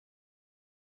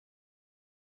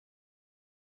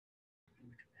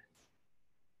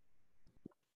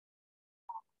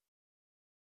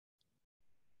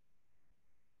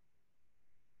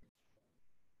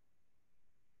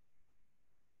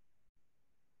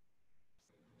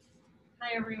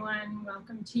Hi everyone,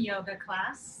 welcome to yoga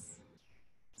class.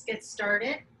 Let's get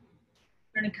started.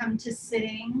 We're going to come to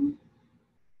sitting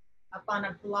up on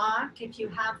a block if you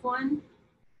have one,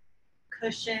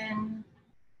 cushion,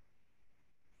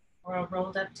 or a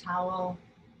rolled up towel.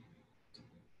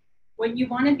 What you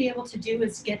want to be able to do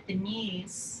is get the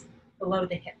knees below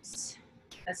the hips.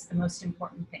 That's the most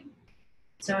important thing.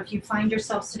 So if you find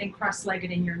yourself sitting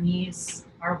cross-legged and your knees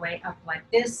are way up like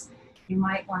this, you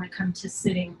might want to come to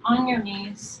sitting on your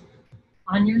knees,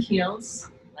 on your heels,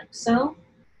 like so.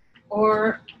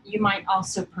 Or you might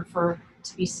also prefer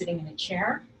to be sitting in a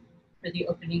chair for the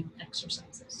opening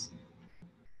exercises.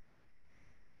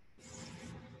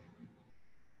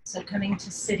 So coming to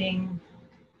sitting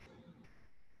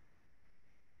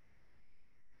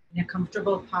in a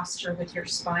comfortable posture with your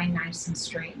spine nice and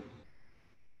straight.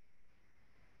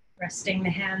 Resting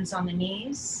the hands on the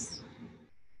knees,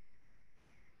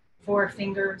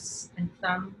 forefingers and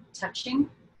thumb touching,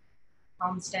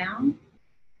 palms down.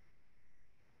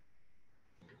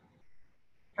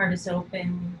 Heart is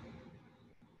open,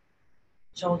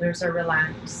 shoulders are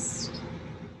relaxed.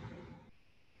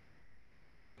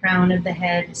 Crown of the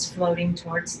head is floating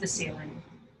towards the ceiling.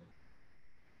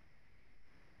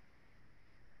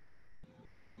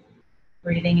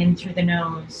 Breathing in through the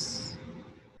nose.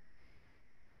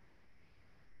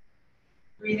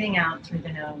 Breathing out through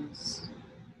the nose.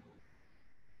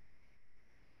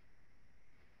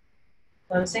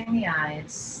 Closing the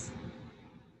eyes.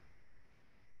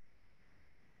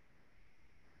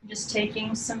 Just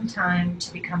taking some time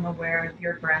to become aware of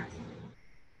your breath.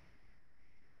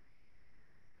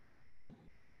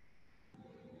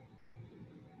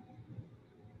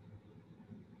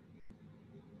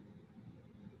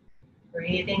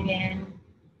 Breathing in.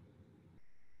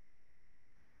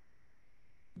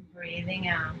 Breathing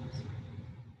out.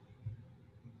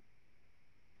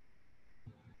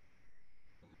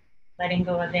 Letting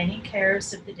go of any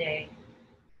cares of the day.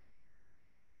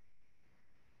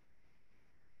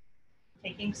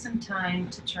 Taking some time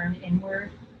to turn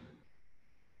inward.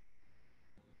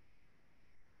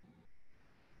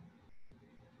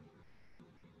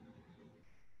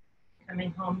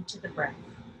 Coming home to the breath.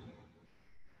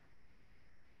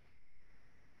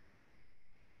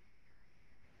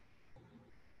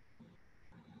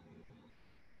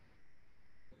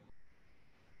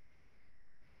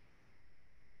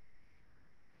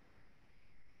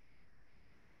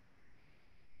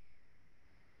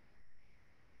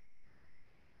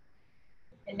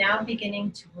 And now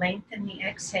beginning to lengthen the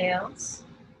exhales.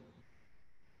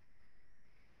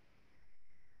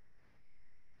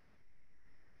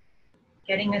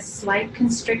 Getting a slight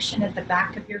constriction at the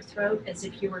back of your throat as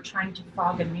if you were trying to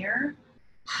fog a mirror.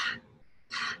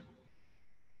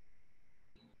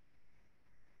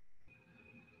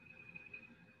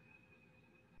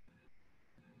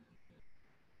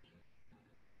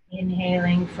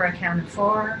 Inhaling for a count of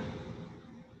 4.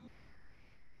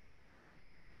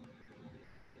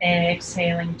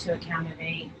 Exhaling to a count of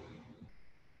 8.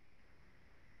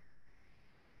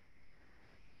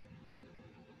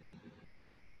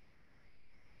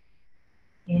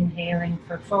 Inhaling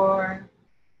for 4.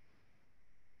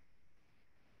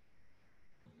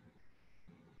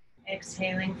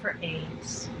 Exhaling for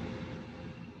 8.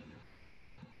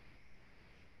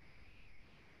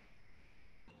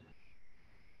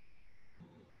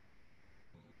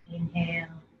 Inhale.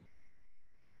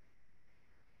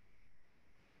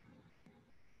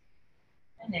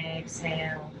 And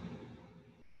exhale.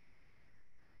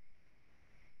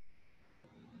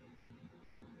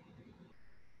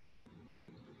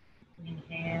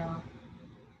 Inhale.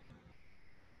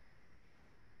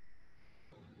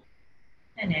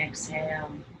 And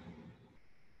exhale.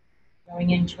 Going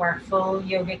into our full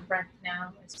yogic breath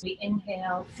now. As we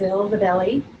inhale, fill the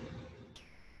belly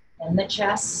and the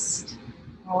chest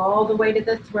all the way to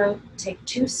the throat. Take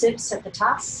 2 sips at the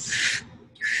top.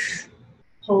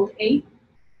 Hold 8.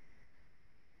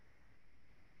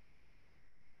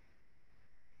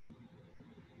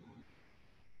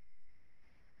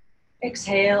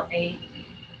 Exhale 8.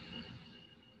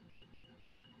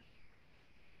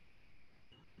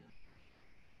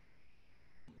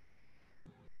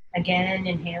 Again,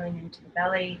 inhaling into the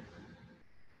belly,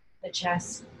 the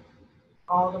chest,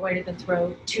 all the way to the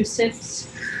throat. 2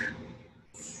 sips.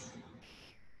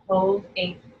 Hold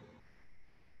 8.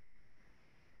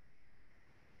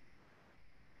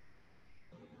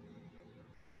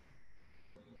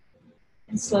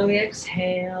 And slowly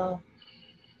exhale.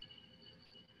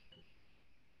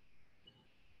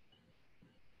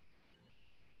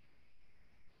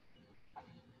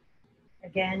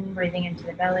 Again, breathing into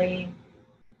the belly,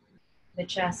 the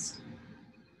chest,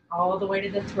 all the way to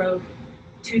the throat.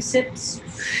 2 sips.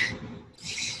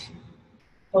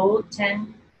 Hold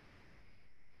 10.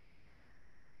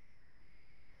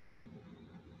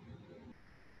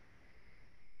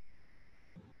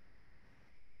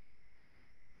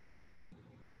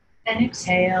 And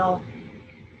exhale.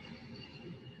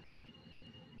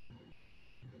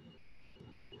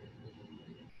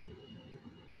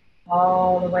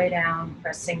 All the way down,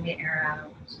 pressing the air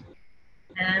out.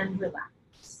 And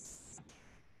relax.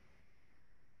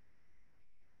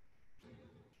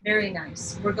 Very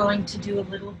nice. We're going to do a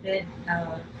little bit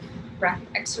of breath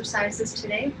exercises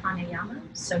today, pranayama.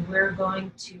 So we're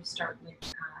going to start with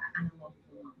Anulom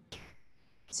Vilom.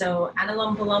 So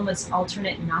Anulom Vilom is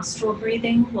alternate nostril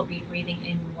breathing. We'll be breathing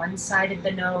in one side of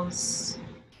the nose,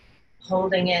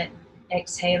 holding it,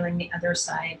 exhaling the other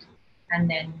side, and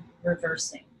then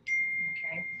reversing.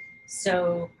 Okay.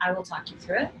 So I will talk you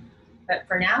through it. But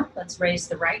for now, let's raise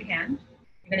the right hand.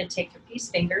 You're going to take your peace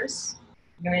fingers.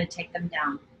 You're going to take them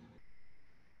down.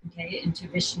 Okay, into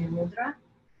Vishnu Mudra.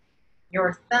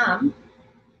 Your thumb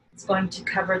is going to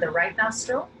cover the right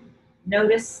nostril.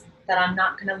 Notice that I'm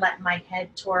not going to let my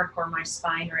head torque or my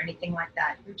spine or anything like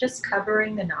that. You're just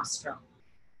covering the nostril.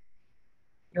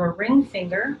 Your ring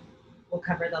finger will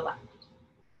cover the left.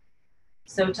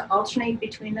 So to alternate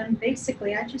between them,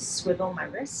 basically I just swivel my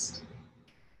wrist,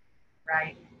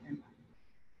 right and left.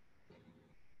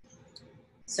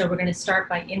 So we're going to start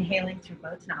by inhaling through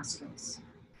both nostrils.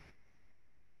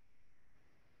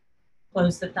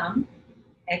 Close the thumb,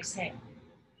 exhale.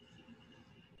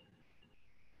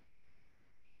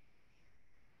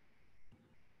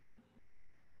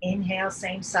 Inhale,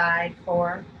 same side,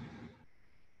 4.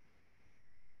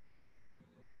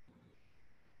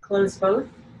 Close both,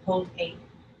 hold 8.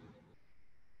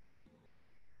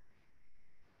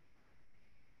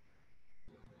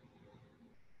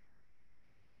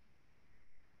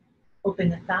 Open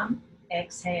the thumb,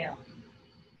 exhale.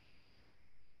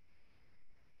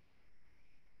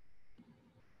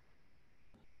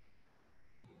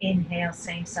 Inhale,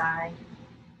 same side.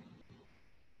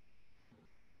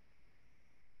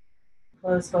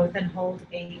 Close both and hold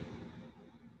 8.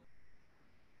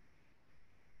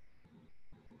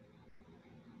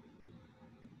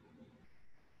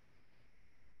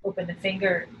 Open the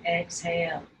finger,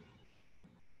 exhale.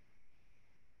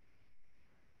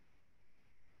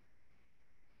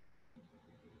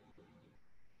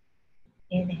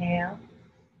 Inhale.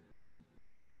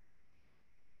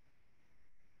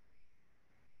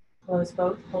 Close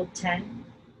both, hold 10.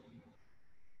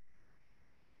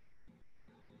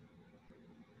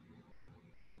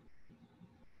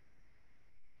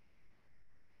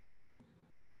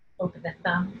 Open the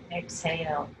thumb,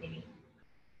 exhale, 8.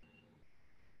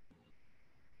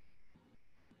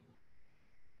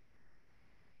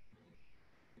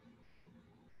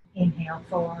 Inhale,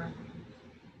 4.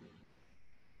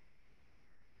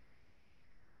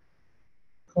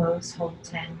 Close, hold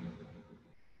 10.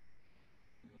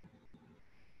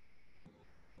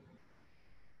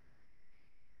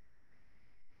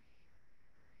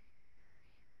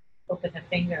 Open the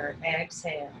finger,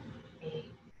 exhale,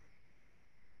 8.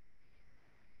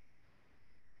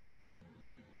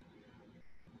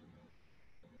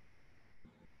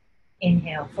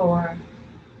 Inhale, 4.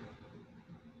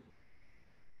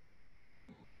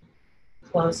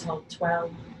 Close, hold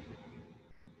 12.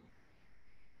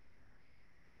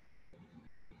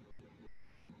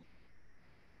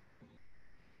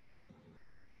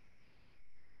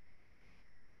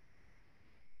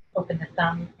 Open the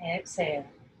thumb, exhale.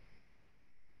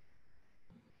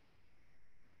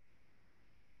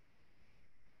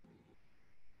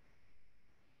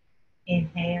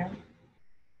 Inhale.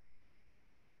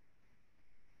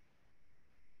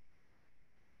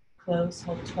 Close,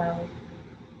 hold 12.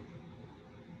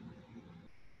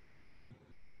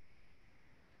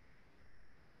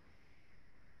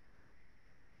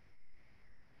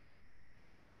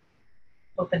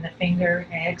 Open the finger,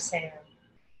 exhale.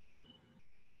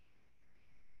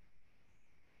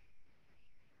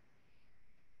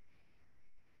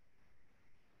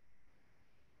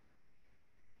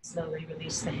 Slowly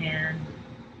release the hand,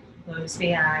 close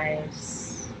the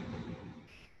eyes,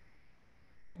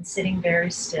 and sitting very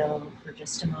still for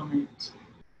just a moment.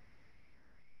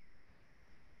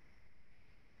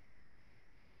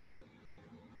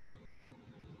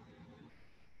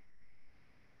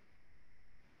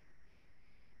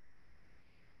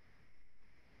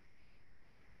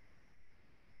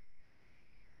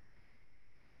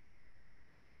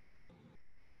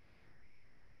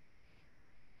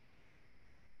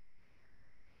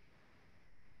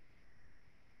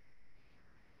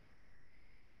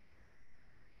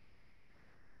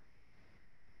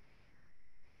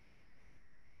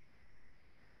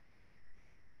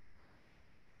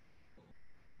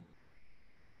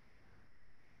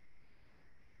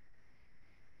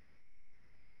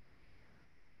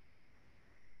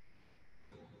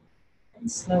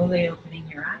 And slowly opening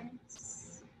your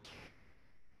eyes.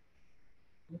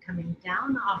 And coming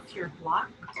down off your block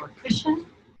or cushion.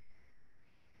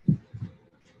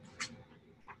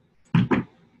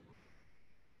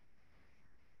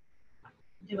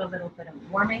 Do a little bit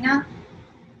of warming up.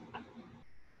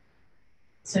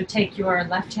 So take your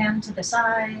left hand to the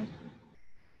side.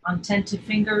 On tented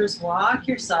fingers, walk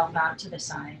yourself out to the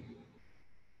side.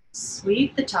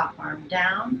 Sweep the top arm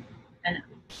down and up.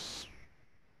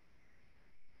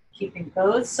 Keeping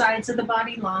both sides of the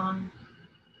body long.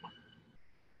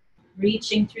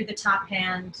 Reaching through the top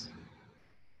hand.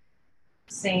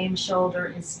 Same shoulder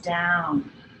is down.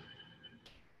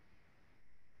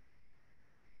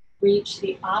 Reach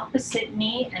the opposite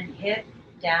knee and hip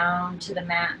down to the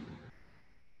mat.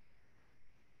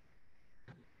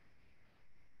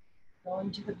 Go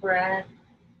into the breath.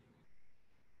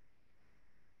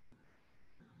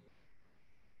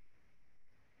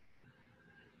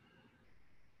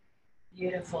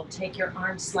 Beautiful. Take your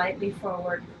arms slightly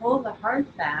forward. Pull the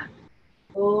heart back.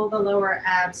 Pull the lower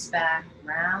abs back,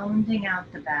 rounding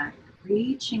out the back,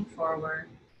 reaching forward.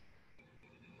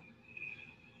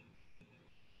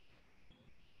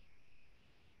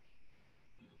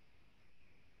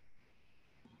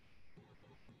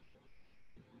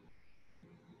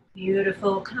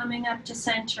 Beautiful. Coming up to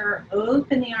center,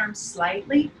 open the arms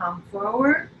slightly, palm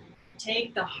forward.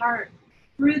 Take the heart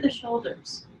through the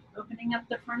shoulders, opening up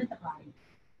the front of the body.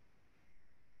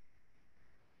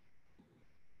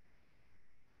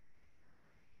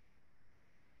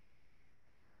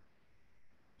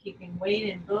 Keeping weight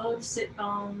in both sit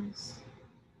bones.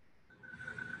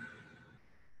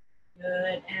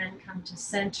 Good. And come to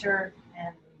center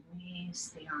and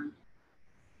release the arm.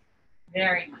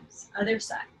 Very nice. Other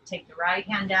side. Take the right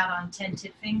hand out on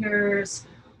tented fingers.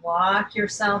 Walk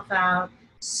yourself out.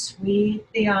 Sweep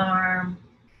the arm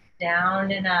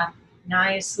down and up.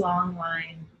 Nice long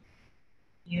line.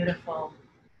 Beautiful.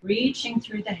 Reaching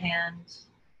through the hand.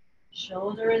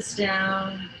 Shoulder is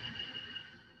down.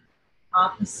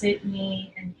 Opposite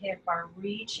knee and hip are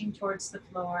reaching towards the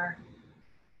floor.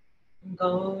 And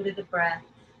go to the breath.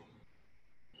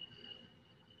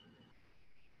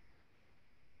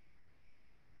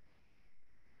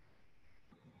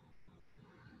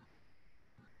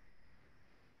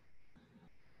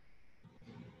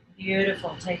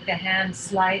 Beautiful. Take the hands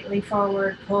slightly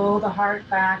forward, pull the heart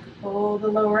back, pull the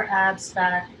lower abs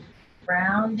back,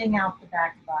 rounding out the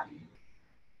back body.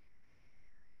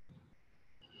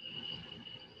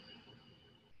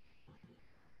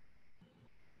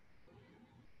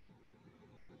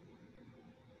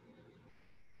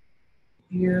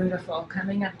 Beautiful.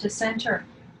 Coming up to center.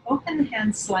 Open the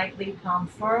hands slightly, palm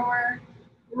forward,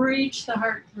 reach the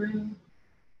heart through.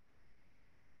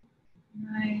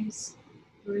 Nice.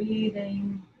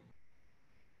 Breathing.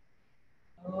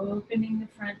 Opening the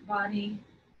front body.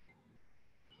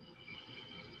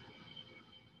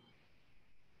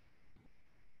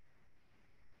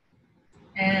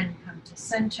 And come to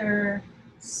center.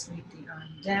 Sweep the arm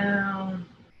down.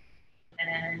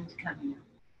 And coming up.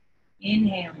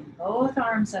 Inhaling both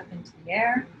arms up into the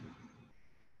air.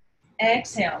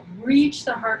 Exhale. Reach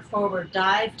the heart forward.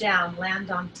 Dive down.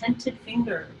 Land on tented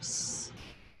fingers.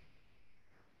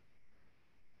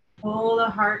 Pull the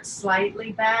heart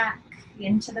slightly back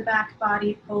into the back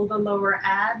body. Pull the lower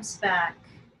abs back.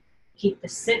 Keep the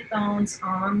sit bones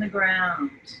on the ground.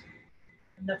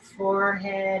 And the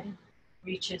forehead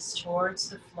reaches towards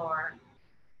the floor.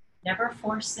 Never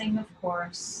forcing, of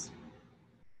course.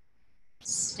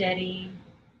 Steady,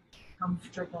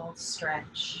 comfortable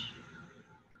stretch.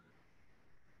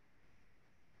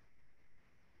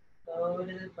 Go to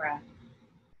the breath.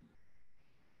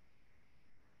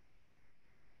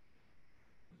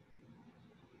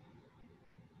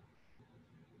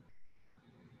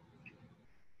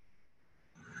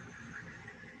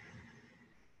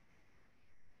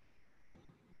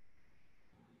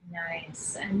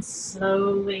 Nice. And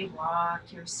slowly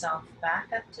walk yourself back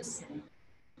up to sitting.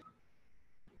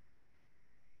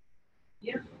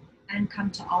 Beautiful. And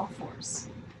come to all fours.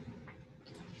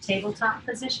 Tabletop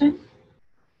position.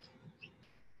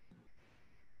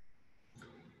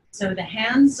 So the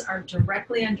hands are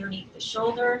directly underneath the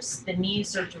shoulders. The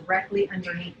knees are directly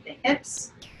underneath the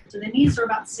hips. So the knees are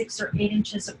about 6 or 8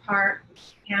 inches apart.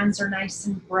 Hands are nice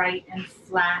and bright and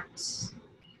flat.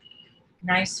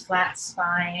 Nice flat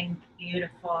spine.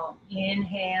 Beautiful.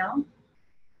 Inhale.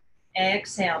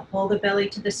 Exhale. Pull the belly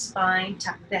to the spine.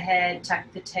 Tuck the head.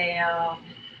 Tuck the tail.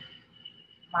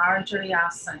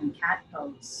 Marjariasana, cat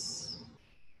pose.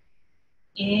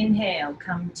 Inhale.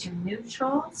 Come to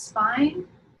neutral spine.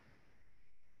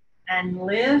 And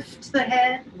lift the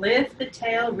head, lift the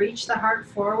tail, reach the heart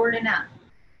forward and up.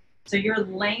 So you're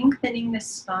lengthening the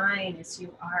spine as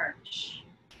you arch.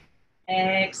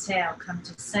 Exhale, come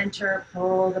to center,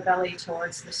 pull the belly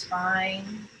towards the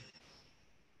spine.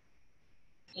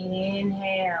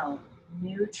 Inhale,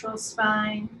 neutral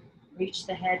spine, reach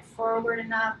the head forward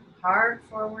and up, heart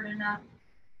forward and up,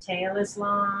 tail is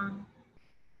long.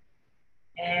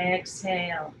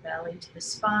 Exhale, belly to the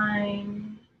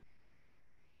spine.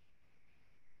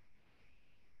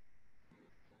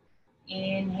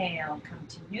 Inhale, come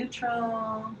to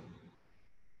neutral.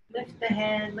 Lift the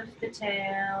head, lift the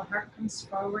tail, heart comes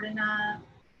forward and up.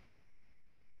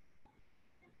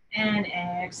 And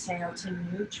exhale to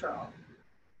neutral.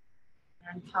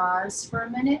 And pause for a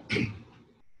minute.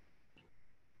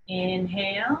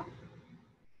 Inhale.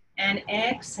 And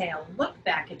exhale, look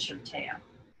back at your tail.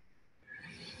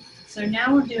 So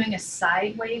now we're doing a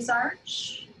sideways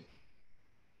arch.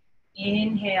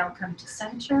 Inhale, come to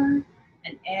center.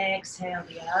 And exhale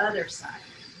the other side.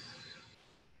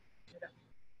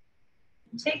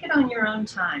 Take it on your own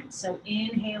time. So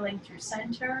inhaling through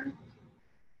center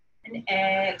and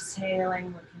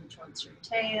exhaling, looking towards your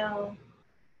tail.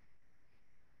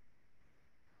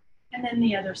 And then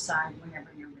the other side whenever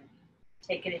you're ready.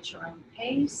 Take it at your own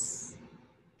pace.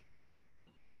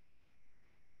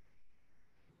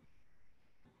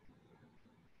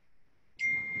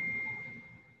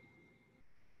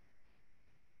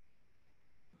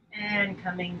 And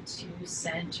coming to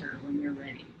center when you're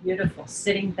ready. Beautiful.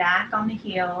 Sitting back on the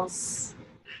heels.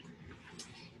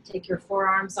 Take your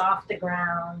forearms off the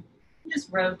ground.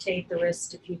 Just rotate the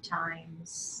wrist a few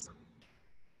times.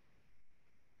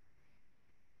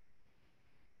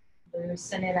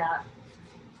 Loosen it up.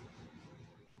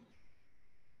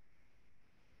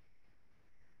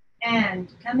 And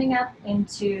coming up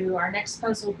into our next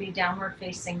pose will be downward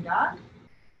facing dog.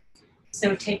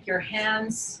 So take your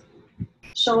hands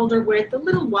shoulder width, a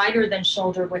little wider than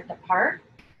shoulder width apart.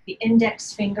 The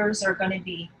index fingers are going to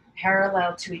be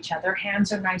parallel to each other.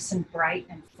 Hands are nice and bright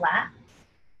and flat.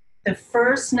 The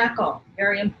first knuckle,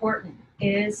 very important,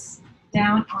 is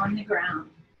down on the ground.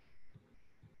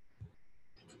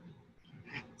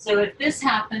 So if this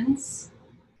happens,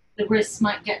 the wrists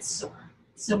might get sore.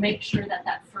 So make sure that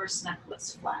that first knuckle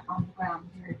is flat on the ground.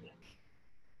 Very good.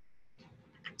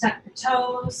 Tuck the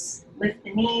toes, lift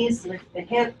the knees, lift the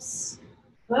hips,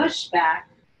 push back,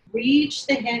 reach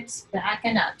the hips back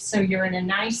and up. So you're in a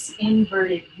nice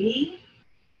inverted V.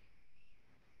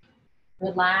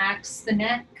 Relax the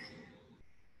neck.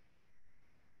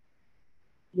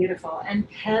 Beautiful. And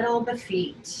pedal the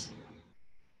feet.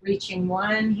 Reaching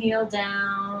one heel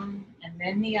down and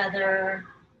then the other.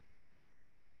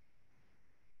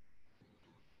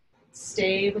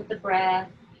 Stay with the breath.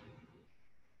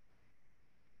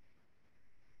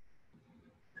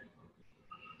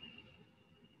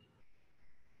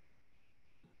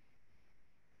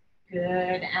 Good,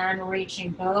 and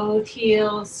reaching both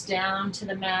heels down to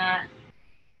the mat.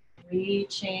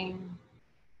 Reaching.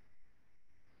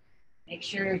 Make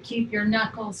sure to keep your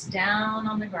knuckles down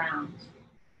on the ground.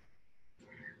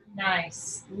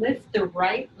 Nice. Lift the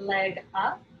right leg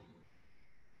up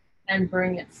and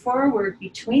bring it forward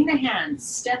between the hands.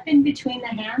 Step in between the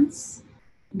hands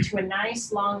into a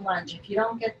nice long lunge. If you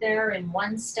don't get there in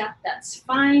one step, that's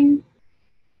fine.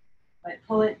 But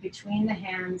pull it between the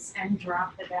hands and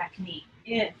drop the back knee.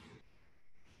 If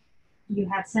you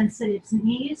have sensitive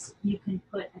knees, you can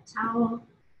put a towel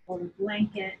or a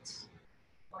blanket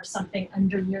or something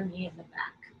under your knee in the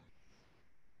back.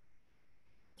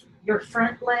 Your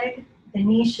front leg, the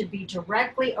knee should be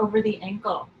directly over the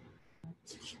ankle.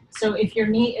 So if your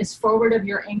knee is forward of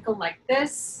your ankle like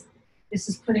this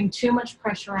is putting too much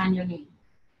pressure on your knee.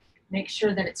 Make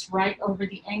sure that it's right over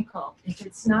the ankle. If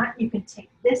it's not, you can take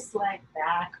this leg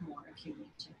back more if you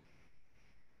need to.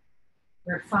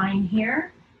 We're fine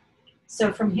here.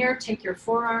 So from here, take your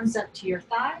forearms up to your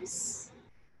thighs.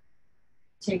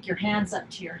 Take your hands up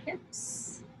to your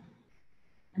hips.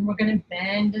 And we're going to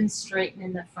bend and straighten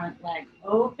in the front leg,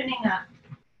 opening up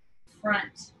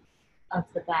front of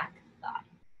the back thigh.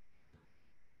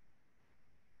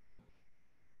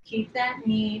 Keep that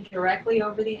knee directly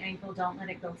over the ankle. Don't let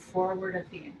it go forward of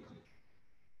the ankle.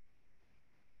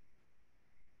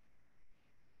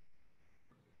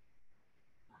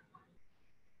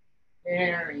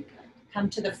 Very good. Come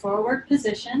to the forward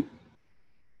position.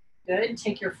 Good.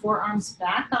 Take your forearms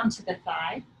back onto the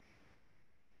thigh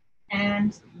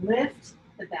and lift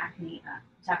the back knee up.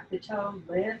 Tuck the toe,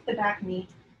 lift the back knee,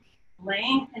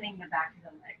 lengthening the back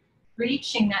of the leg,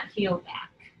 reaching that heel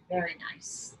back. Very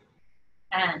nice.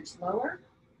 And lower.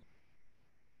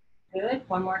 Good.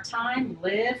 One more time.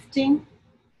 Lifting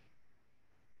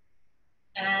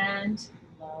and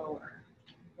lower.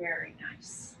 Very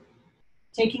nice.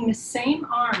 Taking the same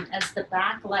arm as the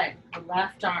back leg, the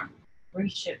left arm.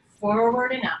 Reach it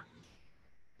forward and up.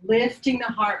 Lifting the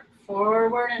heart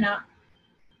forward and up.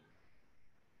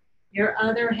 Your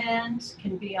other hand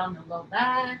can be on the low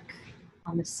back,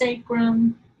 on the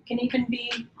sacrum. It can even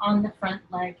be on the front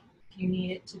leg if you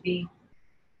need it to be.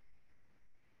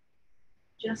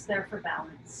 Just there for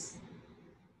balance.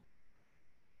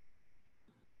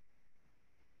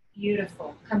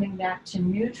 Beautiful. Coming back to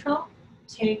neutral.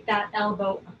 Take that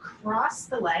elbow across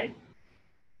the leg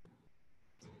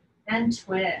and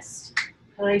twist.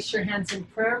 Place your hands in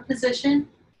prayer position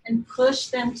and push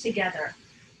them together.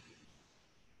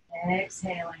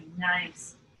 Exhaling,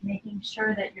 nice. Making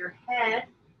sure that your head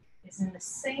is in the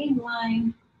same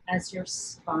line as your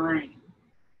spine.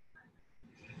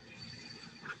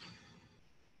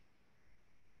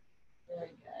 Very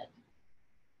good.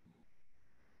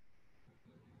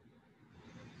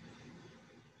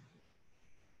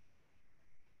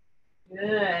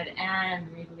 Good, and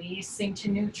releasing to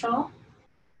neutral.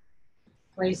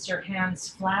 Place your hands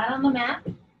flat on the mat.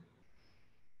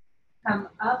 Come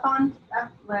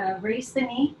raise the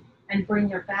knee and bring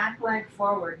your back leg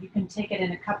forward. You can take it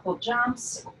in a couple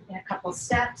jumps, in a couple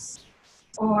steps,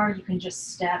 or you can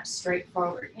just step straight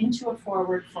forward into a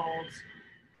forward fold.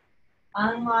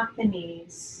 Unlock the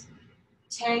knees.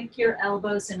 Take your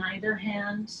elbows in either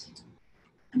hand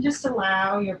and just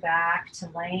allow your back to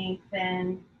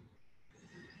lengthen.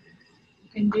 You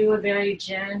can do a very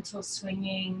gentle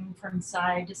swinging from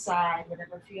side to side,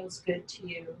 whatever feels good to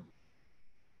you.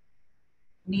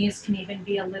 Knees can even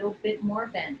be a little bit more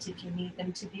bent if you need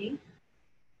them to be.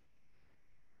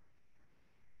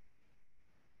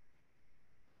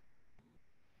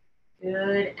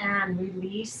 Good, and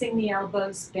releasing the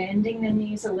elbows, bending the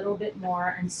knees a little bit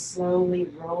more and slowly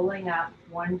rolling up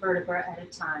one vertebra at a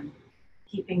time,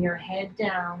 keeping your head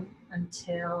down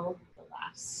until the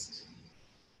last.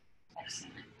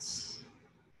 Excellent.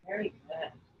 Very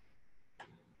good.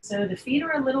 So the feet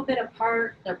are a little bit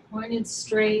apart. They're pointed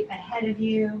straight ahead of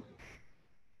you.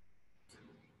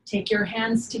 Take your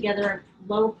hands together,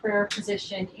 low prayer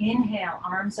position. Inhale,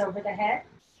 arms over the head.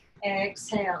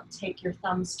 Exhale, take your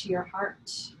thumbs to your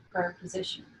heart, prayer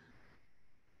position.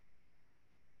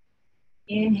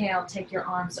 Inhale, take your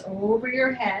arms over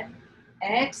your head.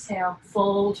 Exhale,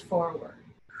 fold forward.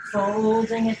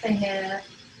 Folding at the hip.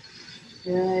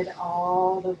 Good,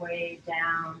 all the way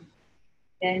down.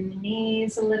 Bend the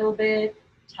knees a little bit.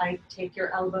 Tight, take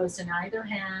your elbows in either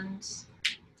hand.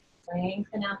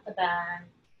 Lengthen out the back.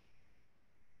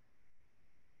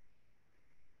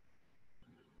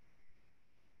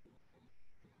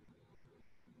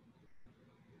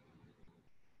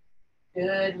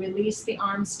 Good, release the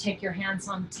arms, take your hands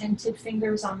on tented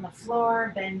fingers on the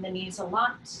floor, bend the knees a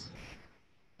lot,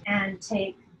 and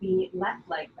take the left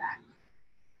leg back,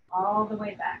 all the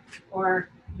way back, or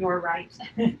your right.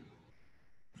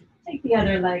 Take the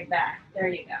other leg back, there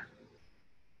you go.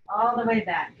 All the way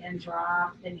back and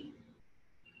drop the knee.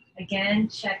 Again,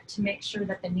 check to make sure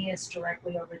that the knee is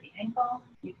directly over the ankle.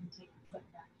 You can take the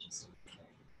foot back just a little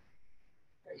bit.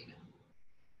 There you go.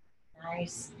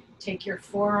 Nice. Take your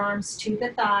forearms to the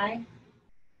thigh,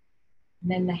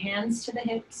 and then the hands to the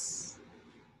hips,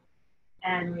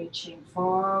 and reaching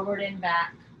forward and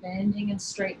back, bending and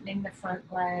straightening the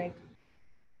front leg,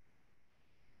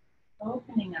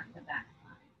 opening up the back line.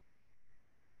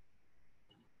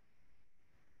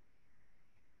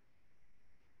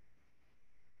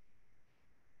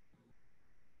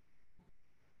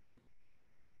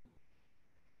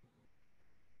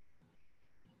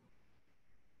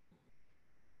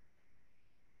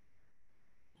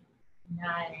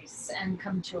 Nice, and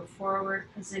come to a forward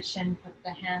position. Put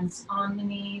the hands on the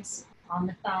knees, on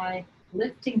the thigh,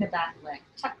 lifting the back leg.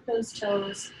 Tuck those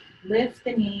toes, lift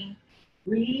the knee,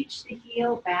 reach the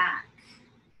heel back.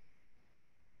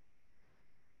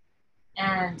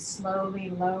 And slowly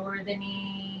lower the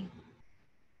knee.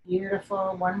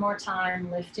 Beautiful. One more time,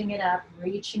 lifting it up,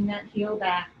 reaching that heel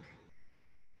back.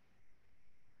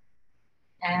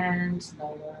 And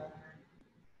lower.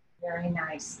 Very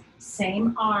nice.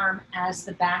 Same arm as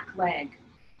the back leg.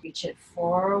 Reach it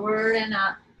forward and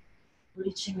up.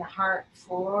 Reaching the heart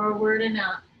forward and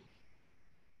up.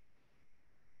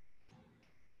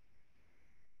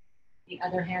 The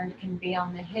other hand can be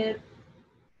on the hip,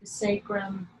 the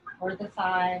sacrum, or the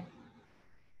thigh.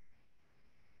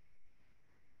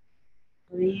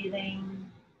 Breathing.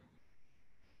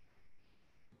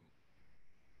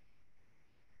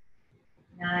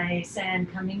 Nice,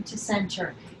 and coming to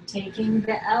center. Taking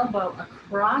the elbow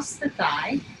across the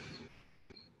thigh.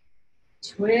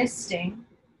 Twisting.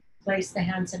 Place the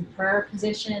hands in prayer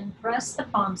position. Press the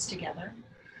palms together.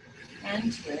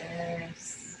 And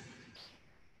twist.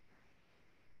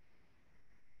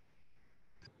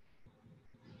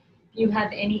 If you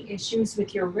have any issues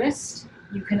with your wrist,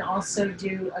 you can also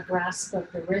do a grasp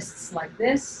of the wrists like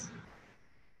this.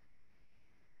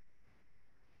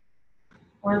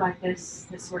 Or like this.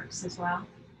 This works as well.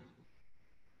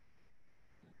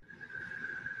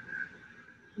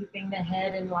 Keeping the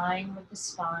head in line with the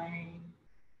spine.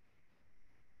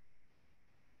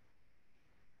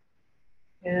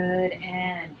 Good,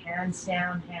 and hands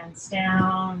down, hands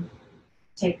down.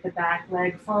 Take the back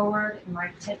leg forward and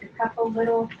might take a couple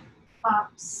little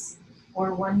hops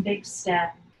or one big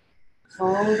step.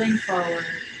 Folding forward,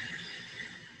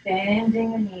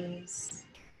 bending the knees,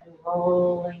 and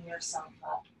rolling yourself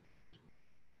up.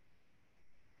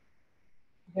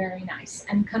 Very nice.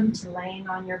 And come to laying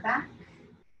on your back.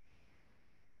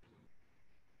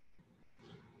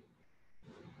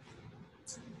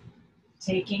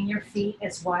 Taking your feet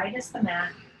as wide as the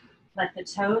mat. Let the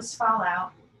toes fall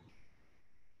out.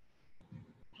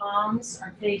 Palms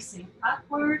are facing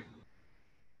upward.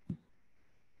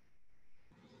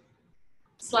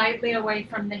 Slightly away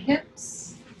from the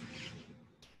hips.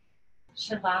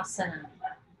 Shavasana.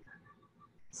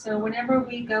 So whenever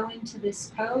we go into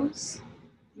this pose,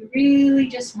 you really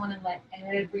just want to let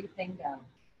everything go.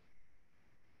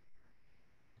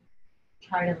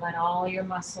 Try to let all your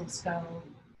muscles go.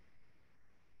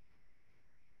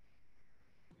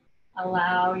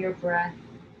 Allow your breath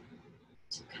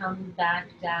to come back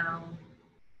down.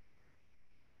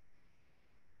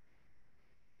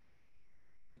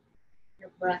 Your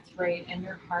breath rate and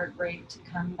your heart rate to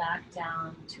come back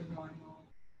down to normal.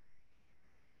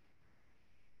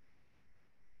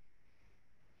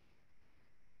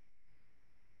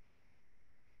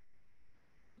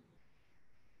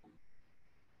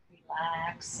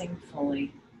 Relaxing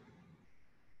fully.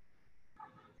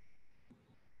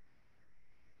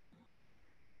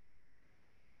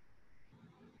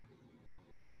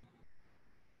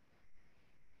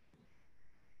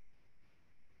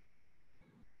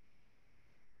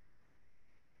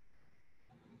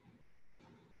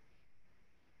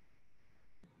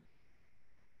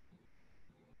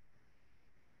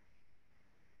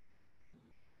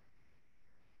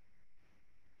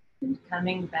 And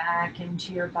coming back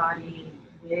into your body,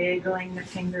 wiggling the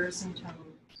fingers and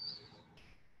toes.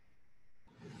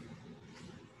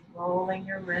 Rolling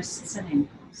your wrists and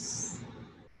ankles.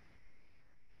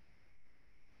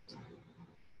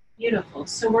 Beautiful.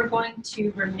 So we're going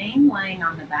to remain lying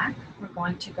on the back. We're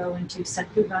going to go into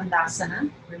Setu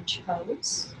Bandhasana, bridge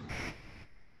pose.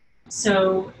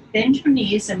 So bend your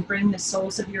knees and bring the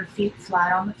soles of your feet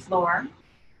flat on the floor.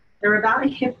 They're about a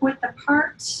hip width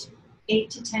apart, 8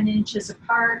 to 10 inches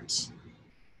apart.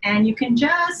 And you can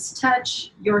just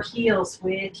touch your heels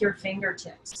with your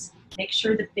fingertips. Make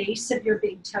sure the base of your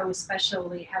big toe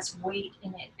especially has weight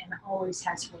in it and always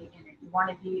has weight in it. You want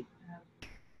to be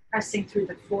pressing through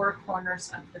the four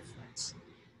corners of the foot.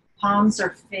 Palms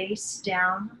are face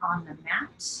down on the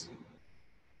mat.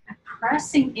 And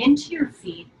pressing into your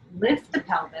feet, lift the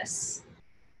pelvis.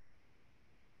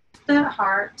 The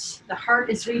heart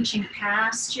is reaching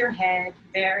past your head.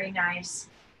 Very nice.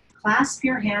 Clasp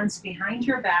your hands behind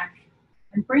your back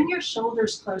and bring your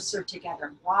shoulders closer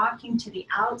together, walking to the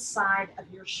outside of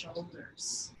your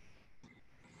shoulders.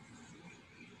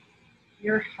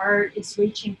 Your heart is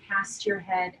reaching past your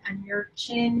head and your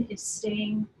chin is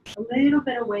staying a little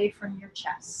bit away from your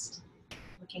chest.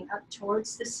 Looking up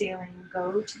towards the ceiling,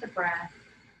 go to the breath.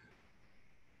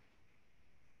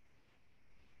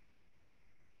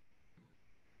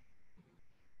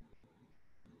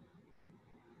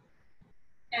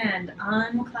 And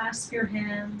unclasp your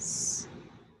hands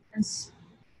and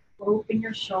open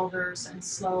your shoulders and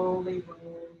slowly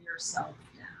roll yourself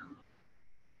down.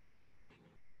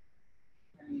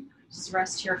 Very nice.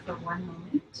 Rest here for 1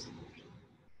 moment.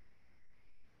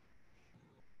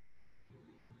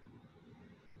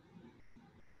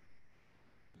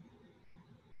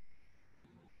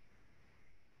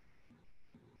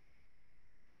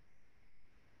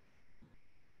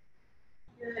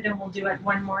 Good, and we'll do it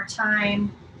one more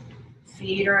time.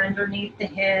 Feet are underneath the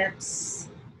hips.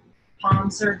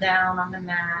 Palms are down on the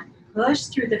mat. Push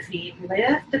through the feet,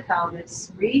 lift the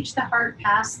pelvis, reach the heart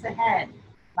past the head.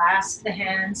 Clasp the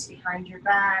hands behind your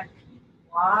back,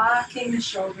 walking the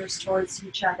shoulders towards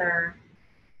each other.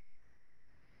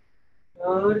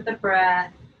 Go to the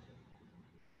breath.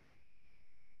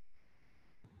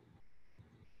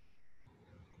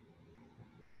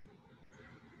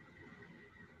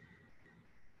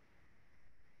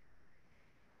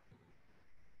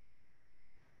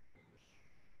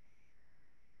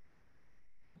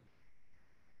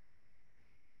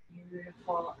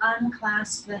 Beautiful.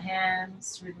 Unclasp the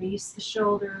hands, release the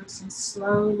shoulders, and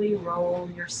slowly roll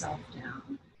yourself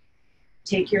down.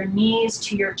 Take your knees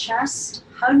to your chest,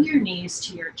 hug your knees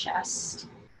to your chest.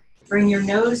 Bring your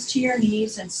nose to your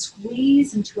knees and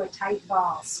squeeze into a tight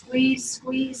ball. Squeeze,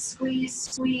 squeeze, squeeze,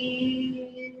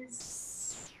 squeeze.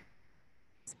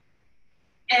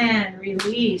 And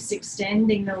release,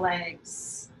 extending the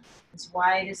legs as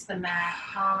wide as the mat,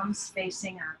 palms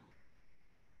facing up.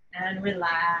 And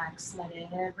relax, let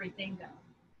everything go.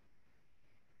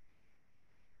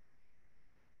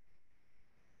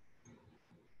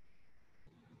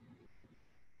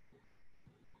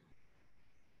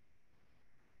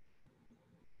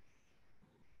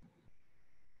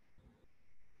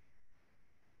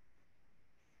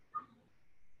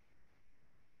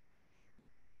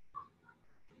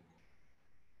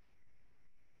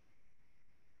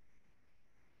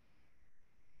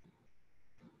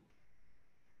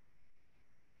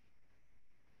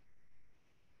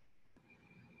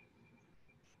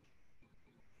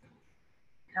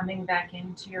 Coming back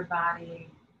into your body,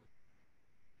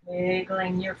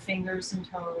 wiggling your fingers and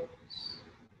toes,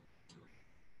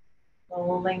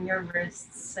 rolling your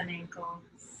wrists and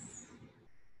ankles,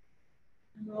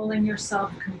 and rolling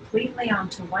yourself completely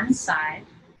onto one side.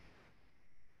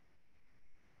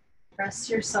 Press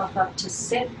yourself up to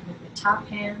sit with the top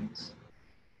hand,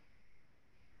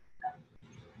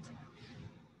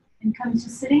 and come to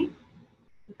sitting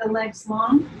with the legs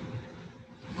long.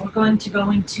 We're going to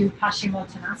go into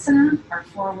Paschimottanasana, our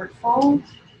forward fold.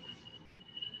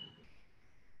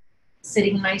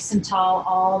 Sitting nice and tall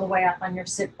all the way up on your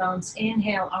sit bones.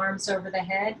 Inhale, arms over the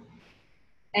head.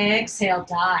 Exhale,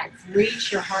 dive.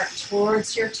 Reach your heart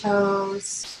towards your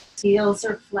toes. Heels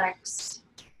are flexed.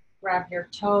 Grab your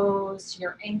toes,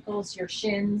 your ankles, your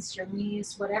shins, your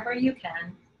knees, whatever you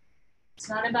can. It's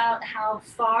not about how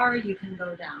far you can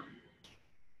go down.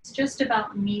 It's just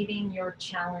about meeting your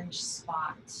challenge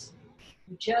spot.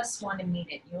 You just want to meet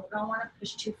it. You don't want to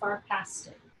push too far past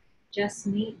it. Just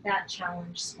meet that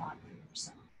challenge spot for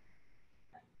yourself.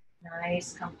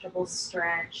 Nice, comfortable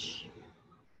stretch.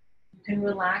 You can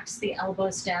relax the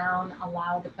elbows down,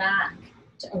 allow the back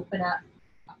to open up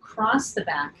across the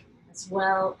back as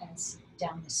well as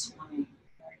down the spine.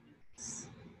 Very nice.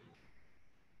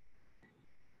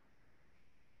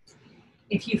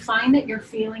 If you find that you're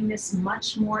feeling this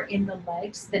much more in the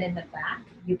legs than in the back,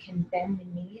 you can bend the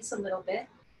knees a little bit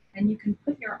and you can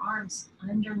put your arms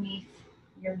underneath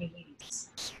your knees.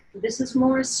 So this is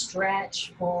more a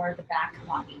stretch for the back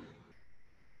body.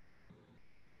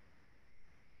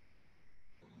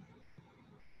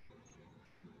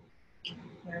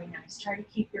 Very nice. Try to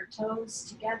keep your toes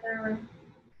together.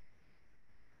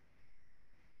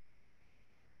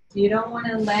 You don't want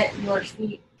to let your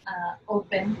feet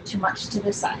open too much to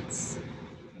the sides.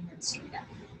 And then straight up.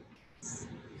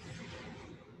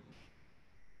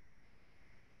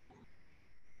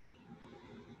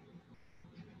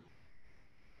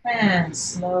 And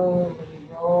slowly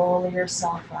roll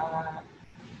yourself up.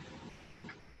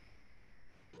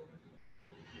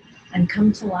 And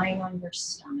come to lying on your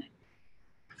stomach.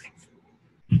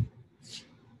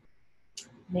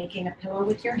 Making a pillow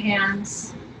with your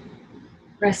hands.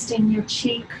 Resting your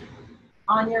cheek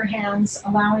on your hands,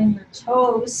 allowing your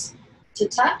toes to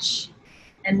touch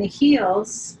and the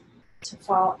heels to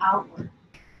fall outward.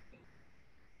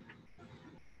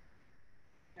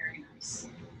 Very nice.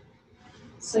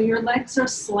 So your legs are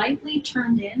slightly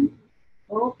turned in,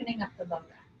 opening up the low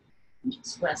back. And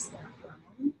just rest there for a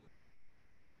moment.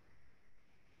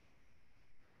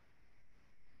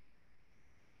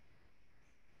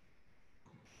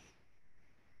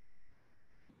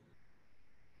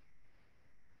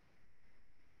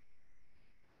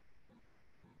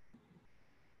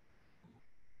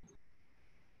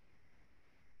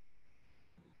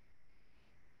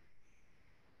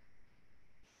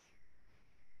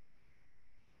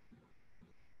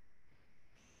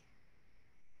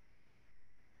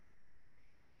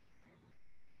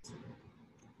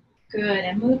 Good,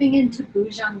 and moving into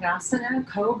Bhujangasana,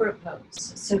 Cobra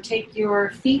Pose. So take your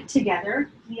feet together,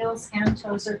 heels and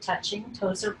toes are touching,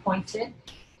 toes are pointed,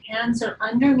 hands are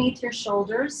underneath your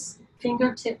shoulders,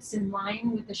 fingertips in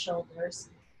line with the shoulders,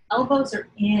 elbows are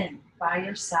in by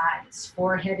your sides,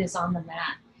 forehead is on the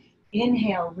mat.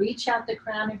 Inhale, reach out the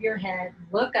crown of your head,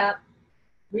 look up,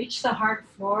 reach the heart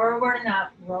forward and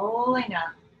up, rolling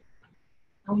up.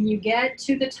 And when you get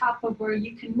to the top of where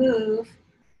you can move,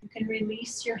 you can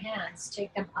release your hands,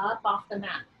 take them up off the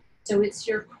mat. So it's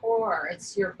your core,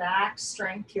 it's your back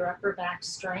strength, your upper back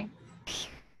strength.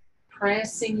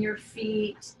 Pressing your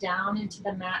feet down into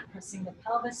the mat, pressing the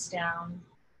pelvis down.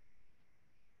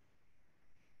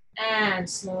 And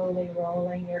slowly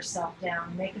rolling yourself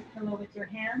down. Make a pillow with your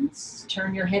hands.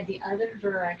 Turn your head the other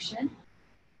direction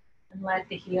and let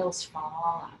the heels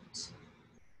fall out.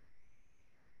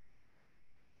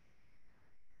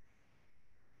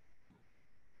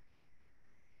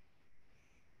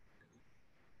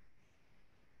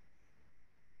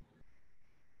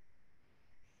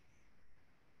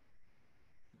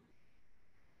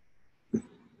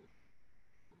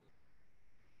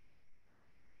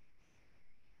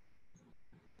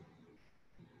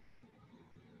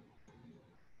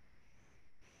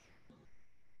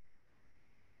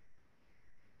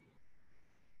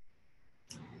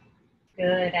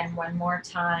 Good, and one more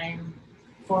time.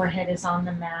 Forehead is on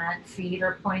the mat, feet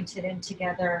are pointed in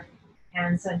together,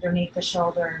 hands underneath the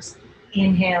shoulders.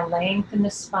 Inhale, lengthen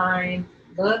the spine,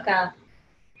 look up,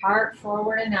 heart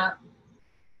forward and up.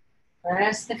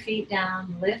 Press the feet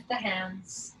down, lift the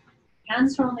hands.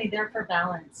 Hands are only there for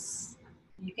balance.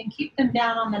 You can keep them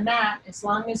down on the mat as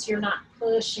long as you're not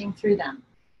pushing through them.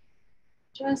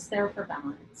 Just there for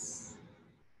balance.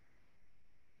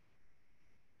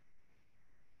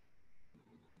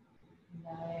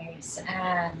 Nice,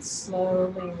 and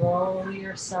slowly roll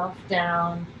yourself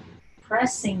down,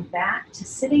 pressing back to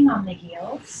sitting on the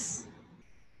heels.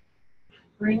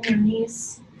 Bring your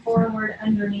knees forward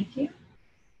underneath you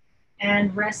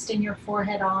and resting your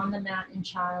forehead on the mat in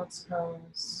child's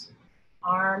pose.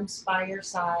 Arms by your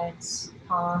sides,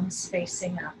 palms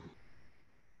facing up.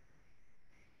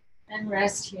 And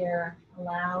rest here,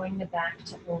 allowing the back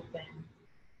to open.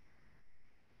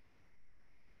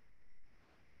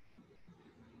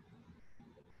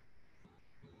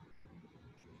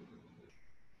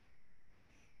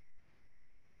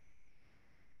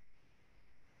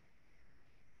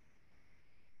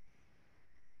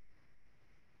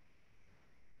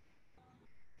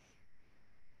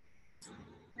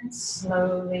 And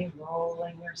slowly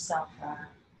rolling yourself up.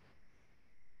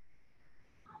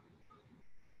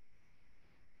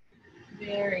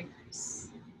 Very nice.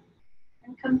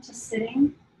 And come to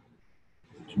sitting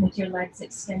with your legs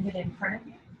extended in front of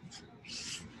you.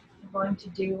 We're going to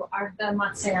do Ardha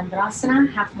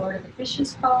Matsyendrasana, half Lord of the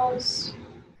Fishes pose.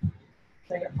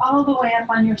 So you're all the way up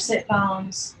on your sit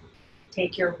bones.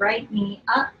 Take your right knee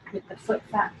up with the foot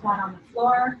flat on the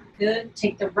floor. Good.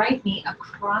 Take the right knee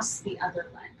across the other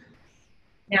leg.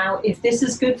 Now, if this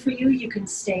is good for you, you can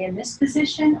stay in this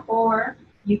position or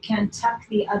you can tuck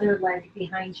the other leg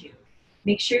behind you.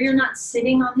 Make sure you're not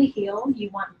sitting on the heel. You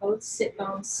want both sit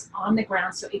bones on the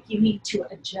ground. So if you need to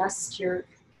adjust your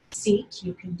seat,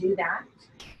 you can do that.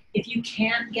 If you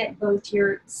can't get both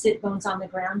your sit bones on the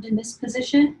ground in this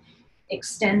position,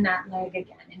 extend that leg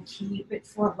again and keep it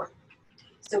forward.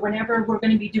 So whenever we're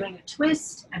going to be doing a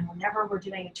twist, and whenever we're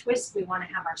doing a twist, we want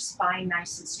to have our spine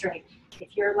nice and straight.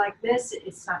 If you're like this,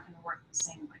 it's not going to work the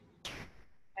same way.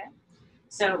 Okay?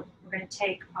 So we're going to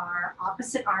take our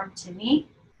opposite arm to knee,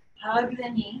 hug the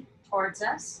knee towards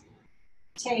us.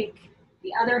 Take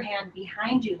the other hand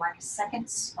behind you like a second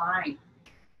spine.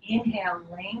 Inhale,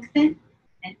 lengthen,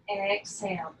 and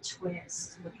exhale,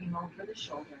 twist, looking over the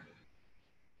shoulder.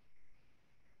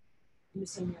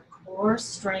 Using your core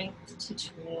strength to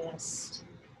twist.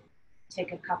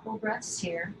 Take a couple breaths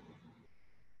here.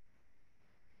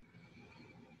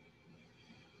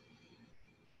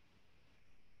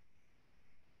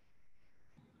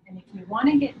 And if you want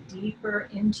to get deeper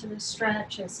into the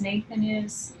stretch, as Nathan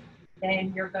is,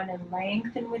 then you're going to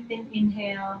lengthen with the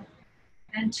inhale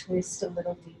and twist a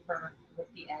little deeper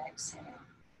with the exhale.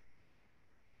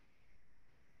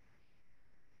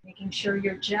 Making sure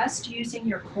you're just using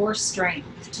your core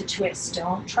strength to twist.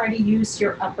 Don't try to use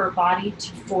your upper body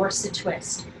to force a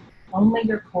twist. Only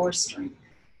your core strength.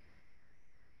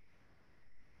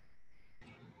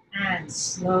 And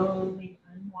slowly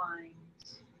unwind.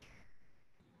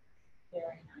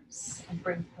 Very nice. And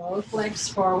bring both legs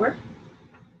forward.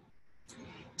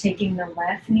 Taking the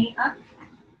left knee up.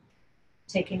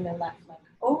 Taking the left leg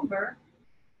over.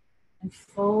 And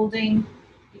folding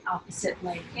the opposite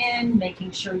leg in, making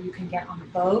sure you can get on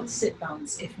both sit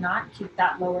bones. If not, keep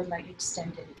that lower leg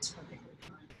extended. It's perfectly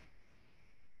fine.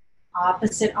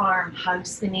 Opposite arm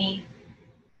hugs the knee.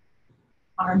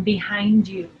 Arm behind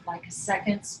you like a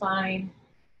second spine.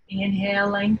 Inhale,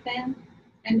 lengthen,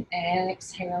 and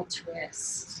exhale,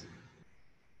 twist.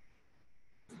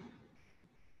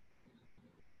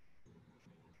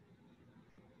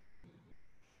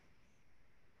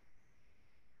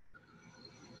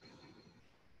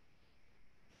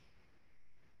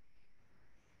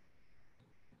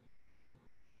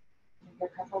 Take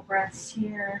a couple breaths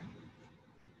here.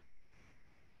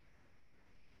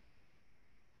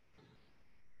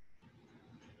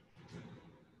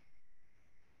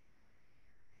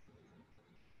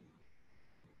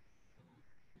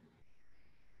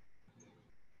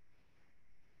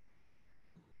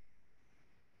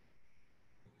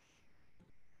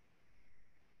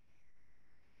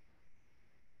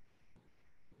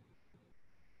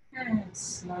 And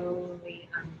slowly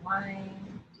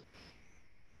unwind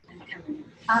and coming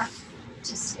up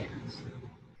to stand.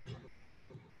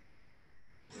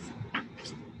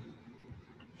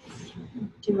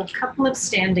 Do a couple of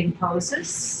standing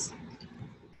poses.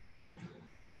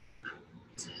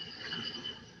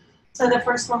 So the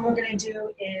first one we're going to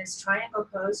do is triangle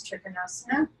pose,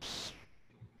 Trikonasana.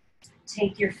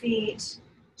 Take your feet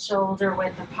shoulder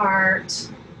width apart.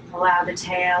 Allow the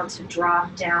tail to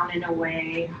drop down and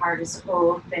away. Heart is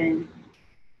open.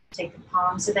 Take the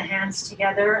palms of the hands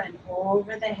together and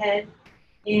over the head.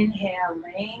 Inhale,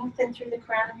 lengthen through the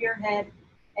crown of your head.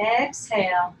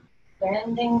 Exhale,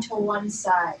 bending to one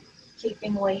side.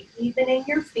 Keeping weight even in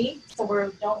your feet, so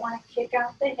we don't want to kick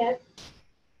out the hip.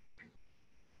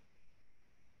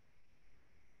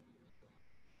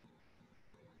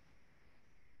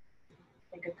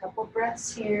 Take a couple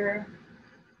breaths here.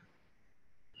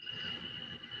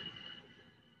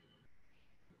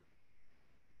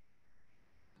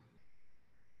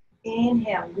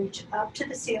 Inhale, reach up to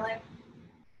the ceiling.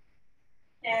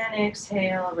 And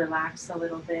exhale, relax a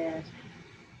little bit.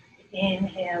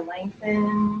 Inhale,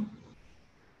 lengthen.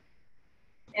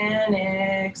 And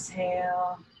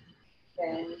exhale,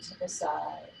 bend to the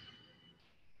side.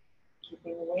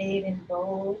 Keeping weight in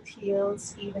both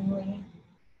heels evenly.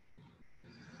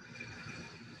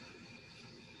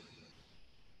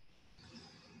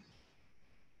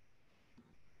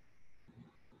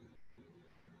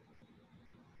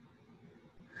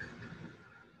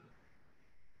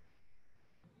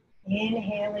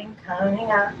 Inhaling, coming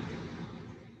up.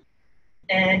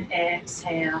 And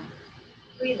exhale,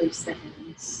 release the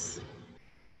hands.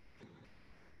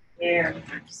 Very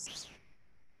nice.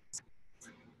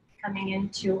 Coming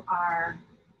into our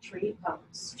tree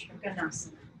pose,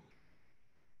 Trikonasana.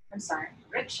 I'm sorry,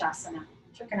 Vrikshasana.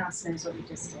 Trikonasana is what we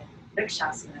just did,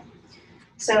 Vrikshasana.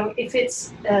 So if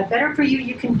it's better for you,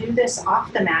 you can do this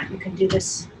off the mat. You can do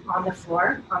this on the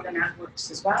floor. On the mat works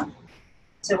as well.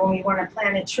 So when we want to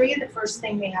plant a tree, the first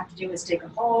thing we have to do is dig a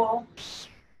hole.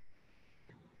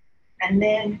 And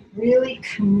then really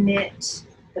commit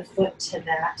the foot to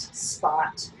that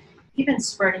spot. Even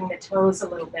spreading the toes a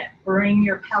little bit. Bring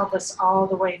your pelvis all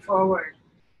the way forward.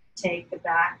 Take the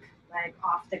back leg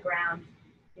off the ground.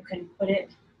 You can put it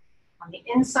on the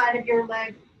inside of your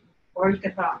leg, or you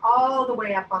can put it all the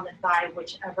way up on the thigh,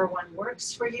 whichever one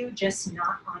works for you, just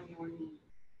not on your knee.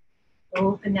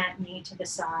 Open that knee to the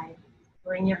side.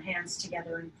 Bring your hands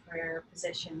together in prayer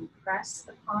position. Press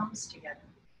the palms together.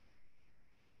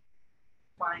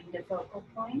 Find a focal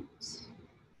point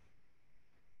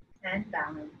and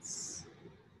balance.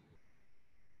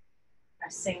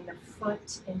 Pressing the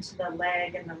foot into the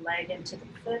leg and the leg into the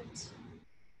foot.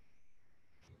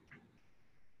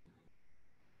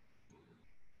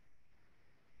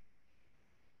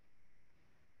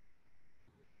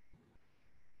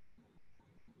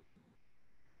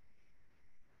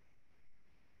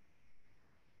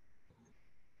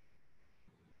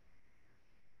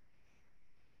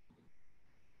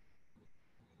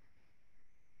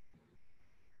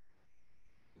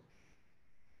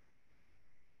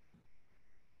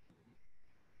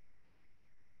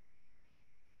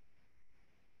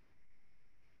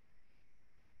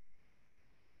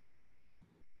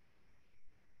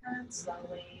 And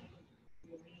slowly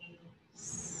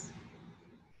release.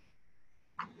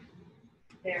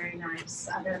 Very nice.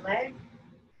 Other leg.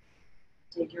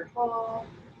 Dig your hole.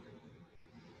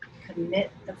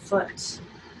 Commit the foot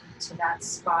to that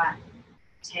spot.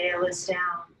 Tail is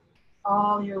down.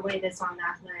 All your weight is on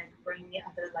that leg. Bring the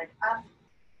other leg up.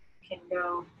 You can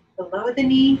go below the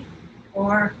knee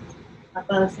or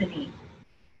above the knee.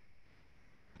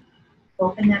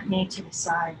 Open that knee to the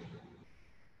side.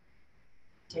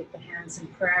 Take the hands in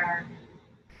prayer.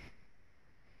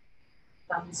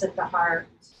 Thumbs at the heart.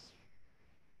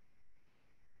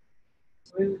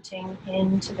 Rooting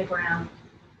into the ground.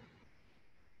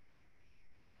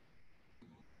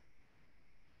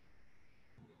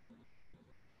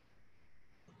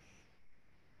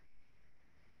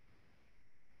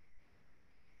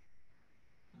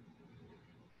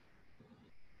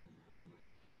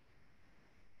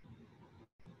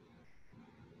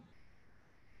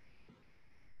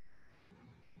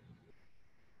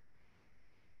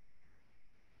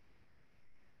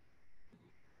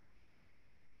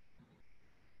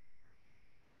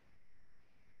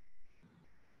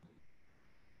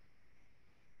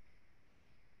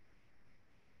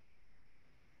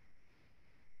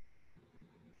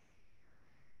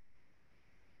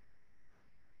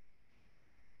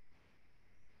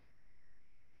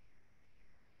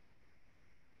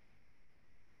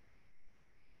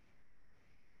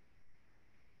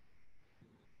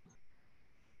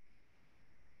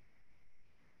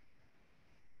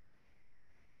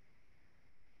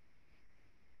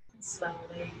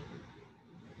 Slowly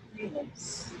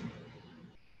release.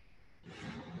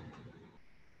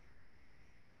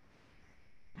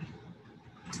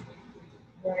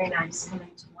 Very nice. Coming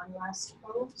to one last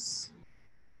pose.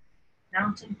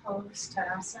 Mountain pose,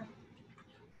 Tadasana.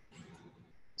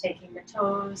 Taking the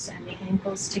toes and the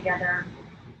ankles together.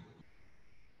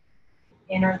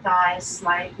 Inner thighs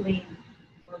slightly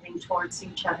moving towards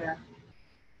each other.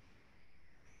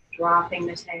 Dropping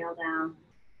the tail down.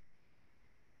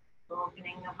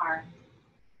 Opening the heart.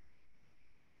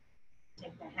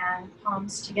 Take the hand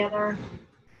palms together.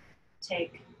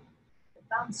 Take the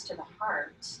thumbs to the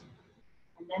heart.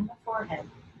 And then the forehead.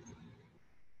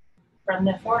 From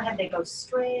the forehead, they go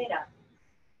straight up.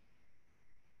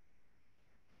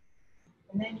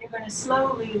 And then you're going to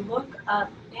slowly look up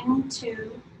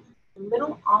into the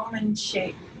little almond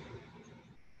shape,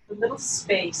 the little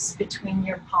space between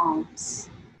your palms.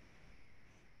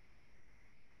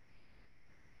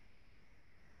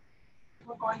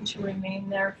 We're going to remain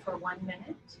there for 1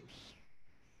 minute.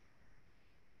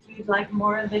 If you'd like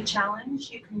more of a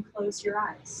challenge, you can close your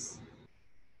eyes.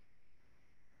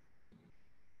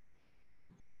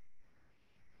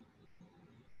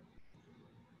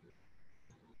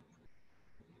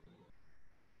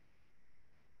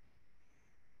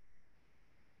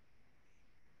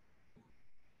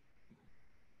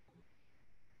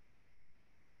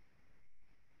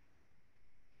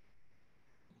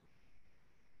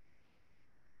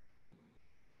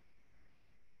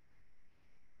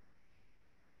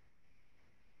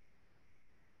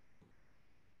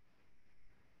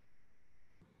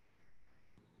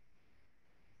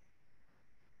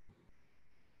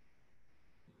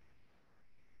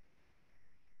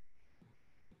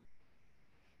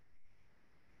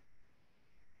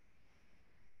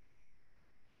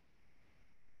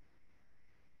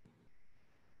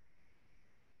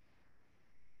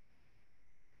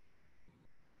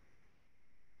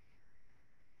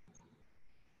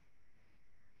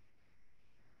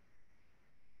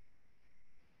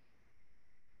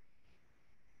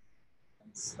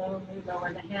 And slowly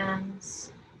lower the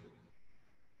hands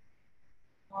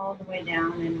all the way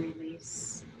down and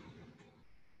release.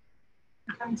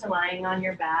 Come to lying on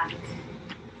your back.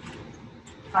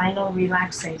 Final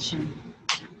relaxation.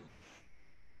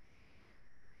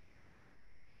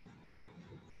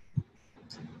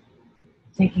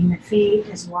 Taking the feet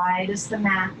as wide as the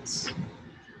mat.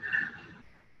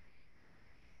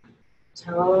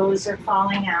 Toes are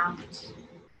falling out.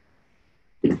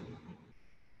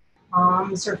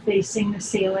 Palms are facing the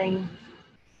ceiling.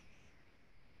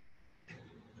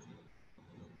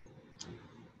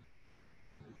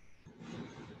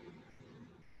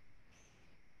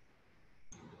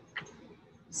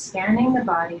 Scanning the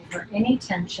body for any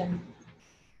tension.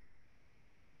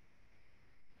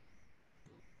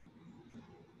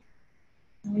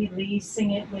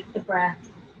 Releasing it with the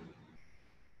breath.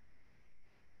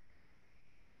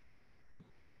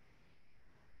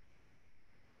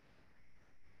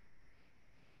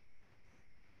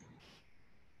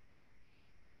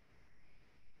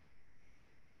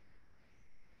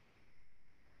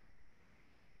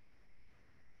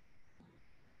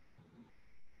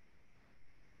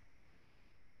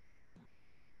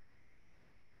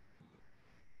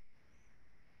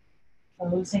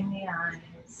 Closing the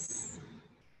eyes.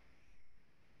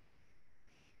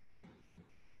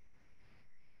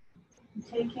 And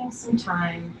taking some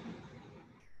time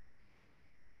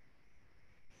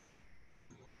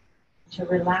to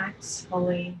relax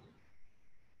fully,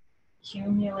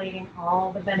 accumulating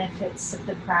all the benefits of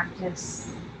the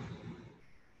practice.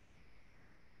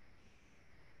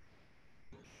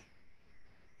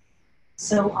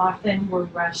 So often we're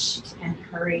rushed and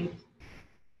hurried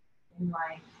in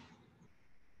life.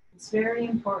 It's very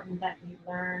important that we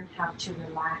learn how to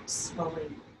relax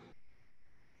fully.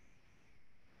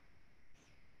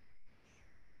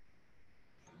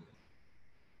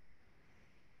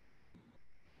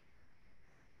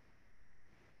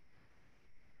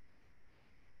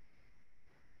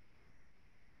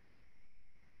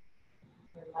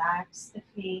 Relax the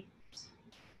feet.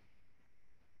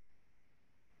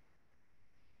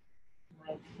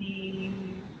 My feet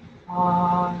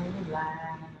are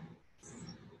relaxed.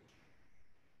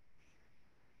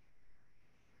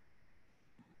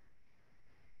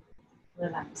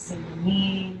 Relaxing the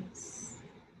knees.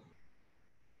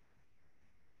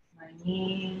 My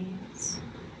knees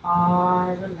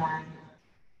are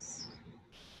relaxed.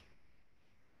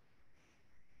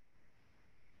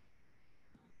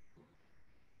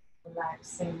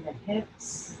 Relaxing the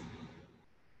hips.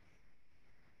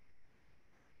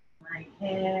 My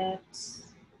hips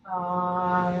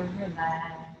are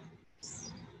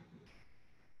relaxed.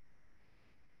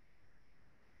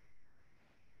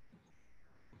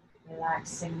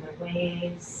 Relaxing the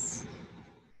waist.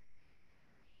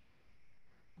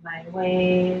 My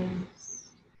waist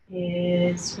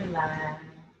is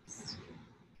relaxed.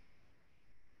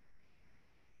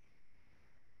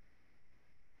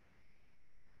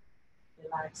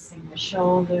 Relaxing the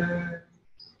shoulders.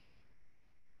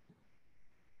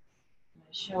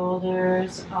 My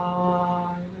shoulders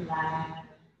are relaxed.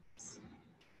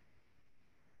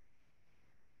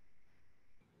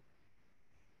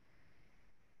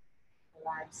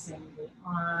 Relaxing the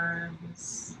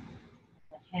arms,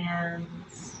 the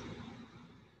hands,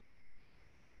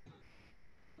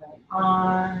 my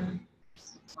arms,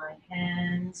 my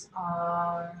hands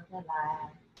are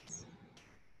relaxed.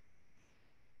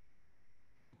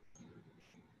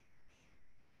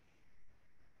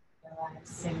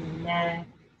 Relaxing the neck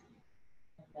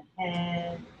and the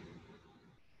head,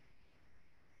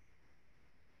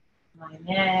 my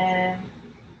neck,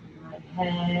 my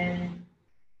head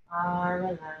are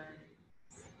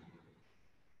relaxed.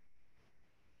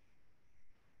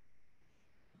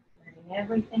 Letting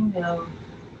everything go.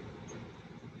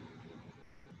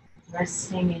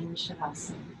 Resting in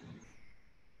Shavasana.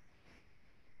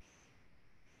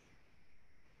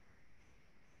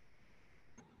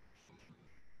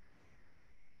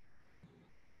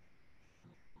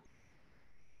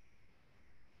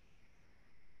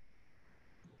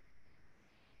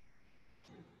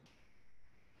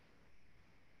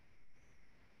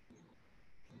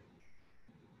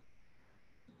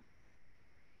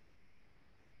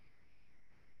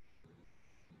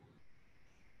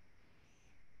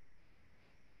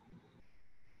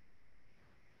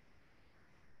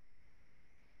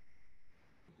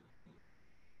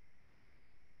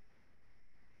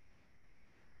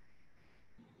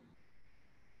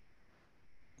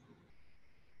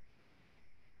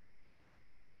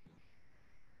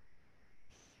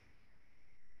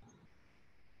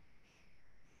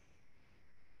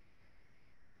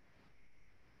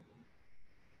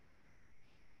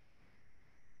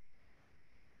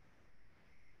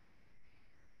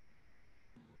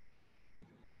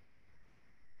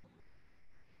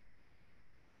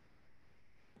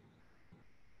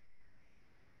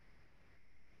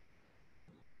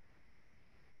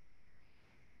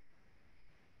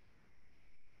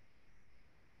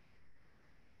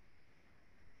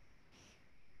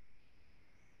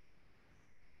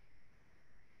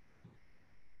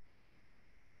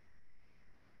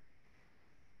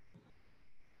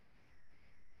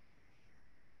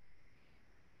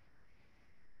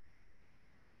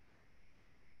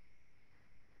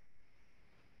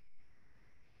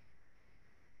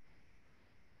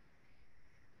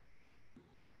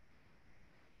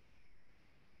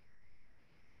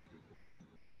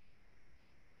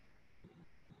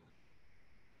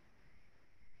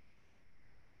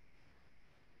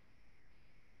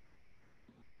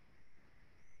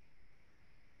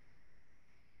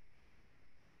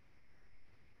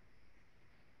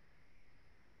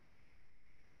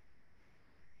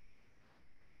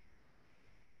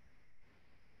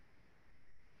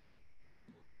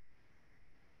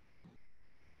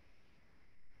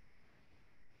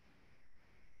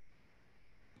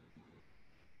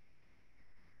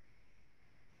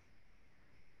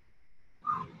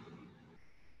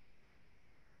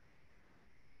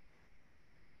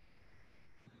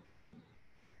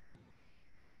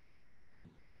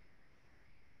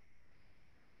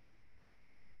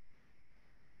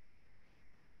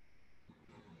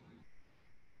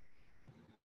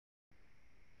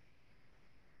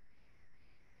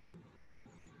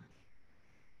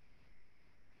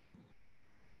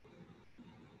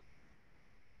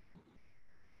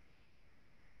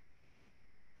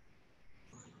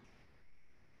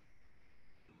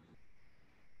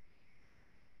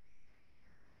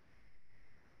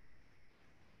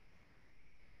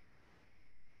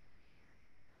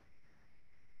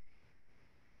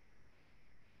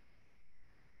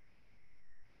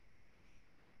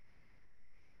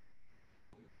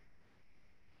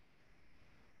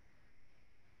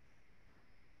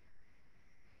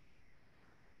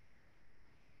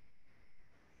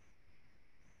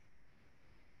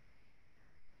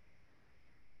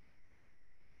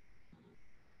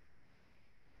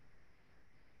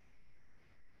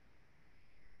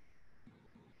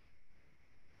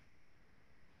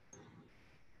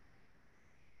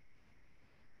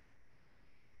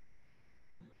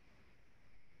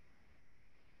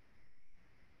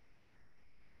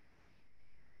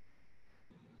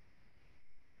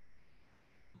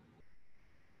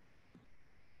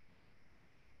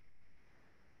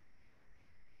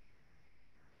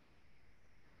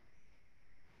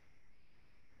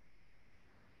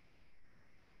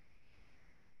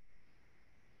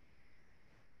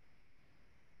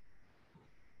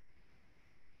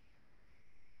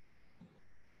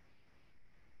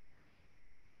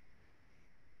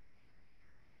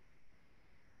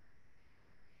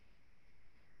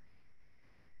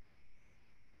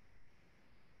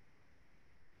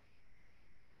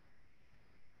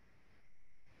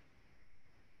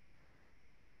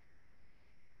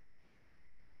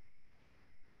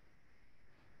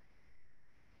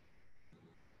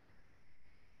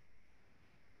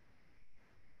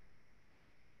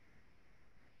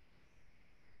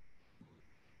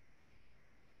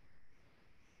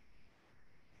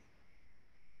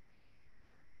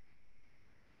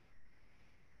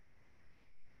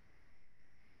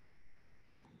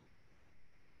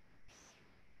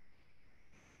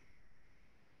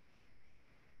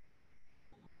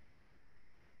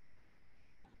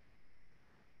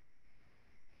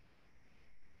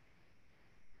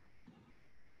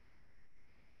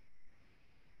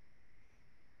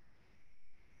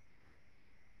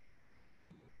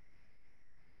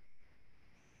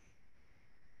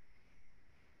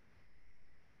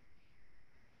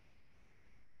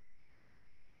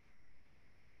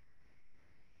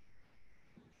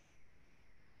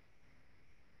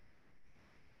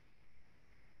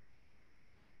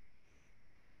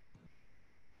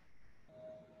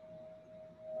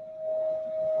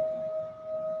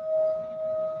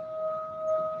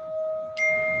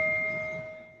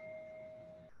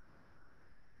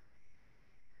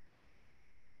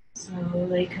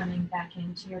 Slowly coming back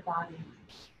into your body.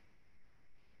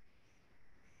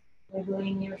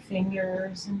 Wiggling your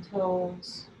fingers and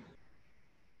toes.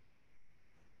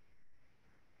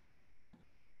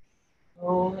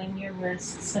 Rolling your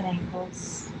wrists and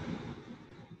ankles.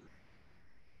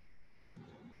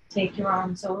 Take your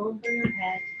arms over your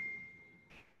head.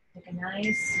 Take a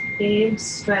nice big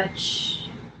stretch.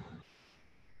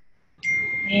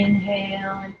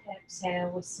 Inhale and exhale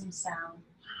with some sound.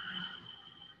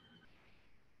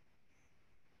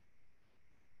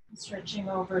 Stretching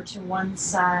over to one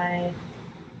side.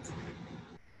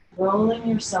 Rolling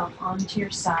yourself onto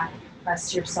your side.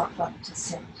 Press yourself up to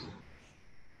sit.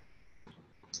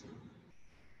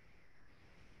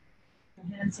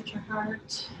 Your hands at your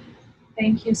heart.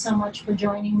 Thank you so much for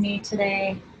joining me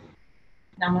today.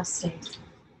 Namaste.